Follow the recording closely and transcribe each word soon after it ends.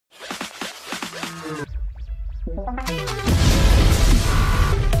If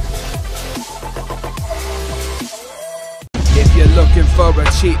you're looking for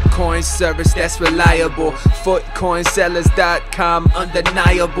a cheap coin service that's reliable, footcoinsellers.com,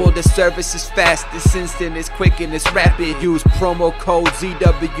 undeniable. The service is fast, it's instant, it's quick, and it's rapid. Use promo code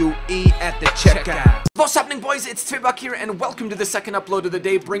ZWE at the checkout. What's happening, boys? It's Fifa here, and welcome to the second upload of the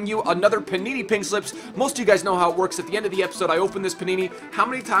day. Bring you another Panini pink slips. Most of you guys know how it works. At the end of the episode, I open this Panini. How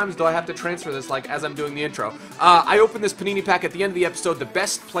many times do I have to transfer this, like, as I'm doing the intro? I open this Panini pack at the end of the episode. The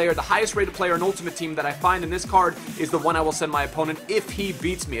best player, the highest rated player in Ultimate Team that I find in this card is the one I will send my opponent if he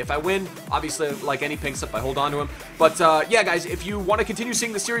beats me. If I win, obviously, like any pink slip, I hold on to him. But yeah, guys, if you want to continue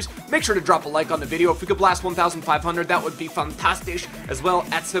seeing the series, make sure to drop a like on the video. If we could blast 1,500, that would be fantastic. As well,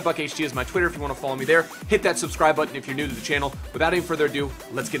 at SvitbuckHD is my Twitter if you want to follow me there. Hit that subscribe button if you're new to the channel. Without any further ado,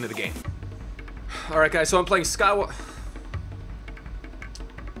 let's get into the game. Alright, guys, so I'm playing Skywalker.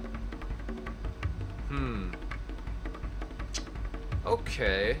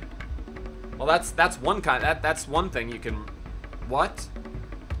 Okay. Well, that's one kind. That's one thing you can. What?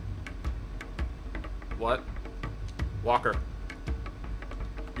 What? Walker.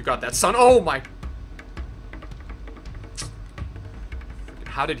 You got that, son. Oh my.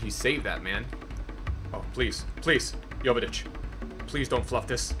 How did he save that, man? Oh, please, please, Jovic. Please don't fluff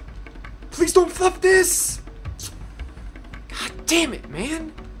this. Please don't fluff this. God damn it,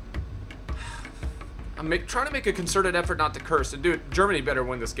 man. I'm trying to make a concerted effort not to curse. And dude, Germany better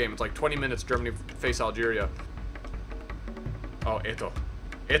win this game. It's like 20 minutes. Germany face Algeria. Oh, Eto.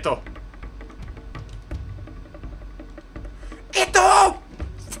 Eto. Eto!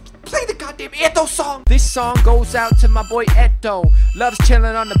 Play the goddamn Eto song! This song goes out to my boy Eto. Loves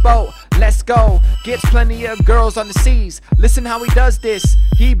chilling on the boat. Let's go. Gets plenty of girls on the seas. Listen how he does this.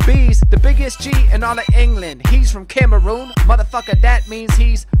 He bees the biggest G in all of England. He's from Cameroon. Motherfucker, that means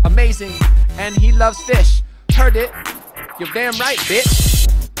he's amazing. And he loves fish. Heard it. You're damn right, bitch.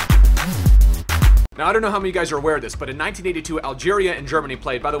 Now, I don't know how many of you guys are aware of this, but in 1982, Algeria and Germany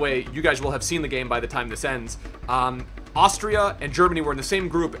played. By the way, you guys will have seen the game by the time this ends. Austria and Germany were in the same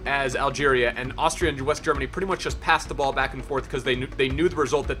group as Algeria, and Austria and West Germany pretty much just passed the ball back and forth because they knew the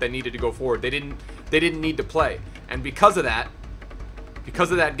result that they needed to go forward. They didn't need to play, and because of that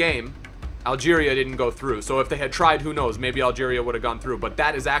game, Algeria didn't go through. So if they had tried, who knows? Maybe Algeria would have gone through. But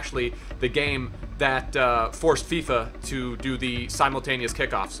that is actually the game that forced FIFA to do the simultaneous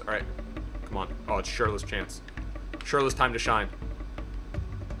kickoffs. All right, come on. Oh, it's Shirley's chance. Shirley's time to shine.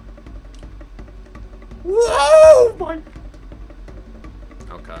 Whoa! My.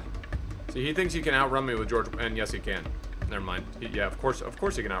 Okay. See, he thinks he can outrun me with George, and yes, he can. Never mind. Yeah, of course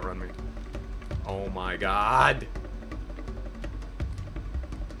he can outrun me. Oh my God.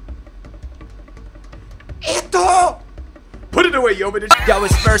 Eto! Put it away, Jovic. Yo,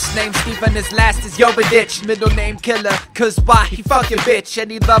 his first name Stephen, his last is Jovic. Middle name Killer, cause why? He fucking bitch, and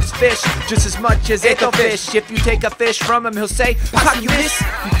he loves fish just as much as Eto fish. If you take a fish from him, he'll say, how you miss?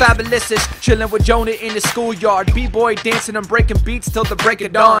 You fabulous-ish, chilling with Jonah in the schoolyard. B-boy dancing and breaking beats till the break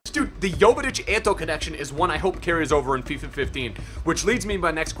of dawn. Dude, the Jovic-Eto connection is one I hope carries over in FIFA 15, which leads me to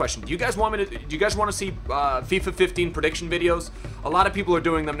my next question. Do you guys want to see FIFA 15 prediction videos? A lot of people are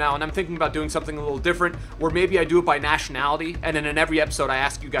doing them now, and I'm thinking about doing something a little different, where maybe I do it by nationality. And then in every episode, I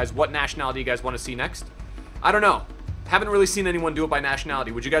ask you guys what nationality you guys want to see next. I don't know. Haven't really seen anyone do it by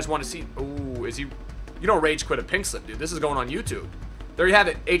nationality. Would you guys want to see? Ooh, is he? You don't rage quit a pink slip, dude. This is going on YouTube. There you have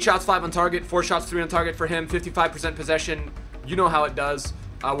it. 8 shots, 5 on target. 4 shots, 3 on target for him. 55% possession. You know how it does.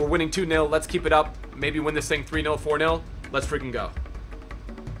 We're winning 2-0. Let's keep it up. Maybe win this thing 3-0, 4-0. Let's freaking go.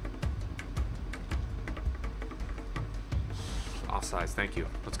 Offsides. Thank you.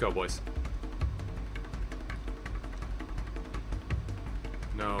 Let's go, boys.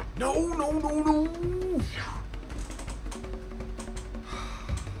 No. No, no, no, no.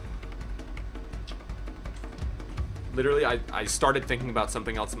 Literally, I started thinking about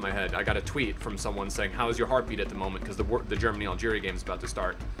something else in my head. I got a tweet from someone saying, how is your heartbeat at the moment? Because the Germany-Algeria game is about to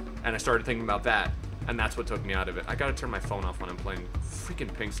start. And I started thinking about that. And that's what took me out of it. I gotta turn my phone off when I'm playing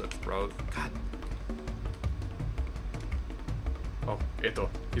freaking pink slips, bro. God. Oh, Eto.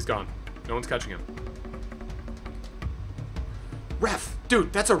 He's gone. No one's catching him. Ref,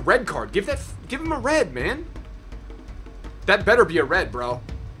 dude, that's a red card. Give him a red, man. That better be a red, bro.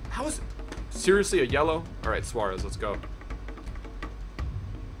 How is it? Seriously, a yellow? All right, Suarez, let's go.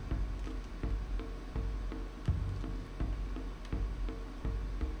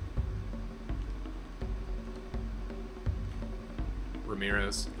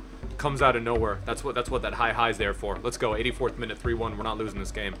 Ramirez comes out of nowhere. That's what that high's there for. Let's go. 84th minute, 3-1. We're not losing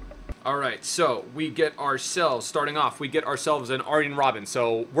this game. Alright, so we get ourselves, starting off, we get ourselves an Arjen Robben.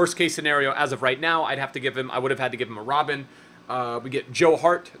 So, worst case scenario, as of right now, I would have had to give him a Robben. We get Joe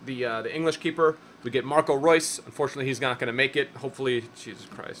Hart, the English keeper. We get Marco Reus. Unfortunately, he's not going to make it. Hopefully, Jesus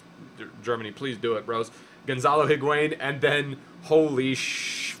Christ, Germany, please do it, bros. Gonzalo Higuain, and then, holy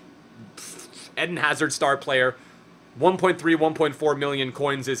Eden Hazard, star player. 1.3, 1.4 million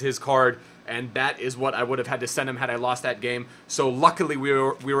coins is his card, and that is what I would have had to send him had I lost that game. So luckily we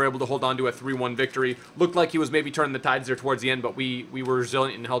were able to hold on to a 3-1 victory. Looked like he was maybe turning the tides there towards the end, but we were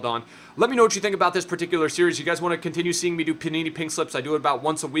resilient and held on. Let me know what you think about this particular series. You guys want to continue seeing me do Panini pink slips? I do it about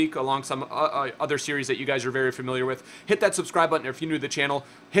once a week along some other series that you guys are very familiar with. Hit that subscribe button if you're new to the channel.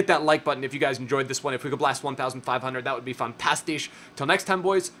 Hit that like button if you guys enjoyed this one. If we could blast 1,500, that would be fantastic. Till next time,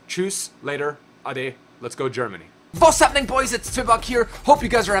 boys. Tschüss, later, ade. Let's go Germany. What's happening, boys? It's Tibok here. Hope you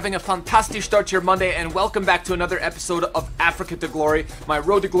guys are having a fantastic start to your Monday, and welcome back to another episode of Africa to Glory, my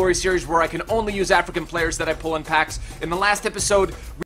Road to Glory series where I can only use African players that I pull in packs. In the last episode,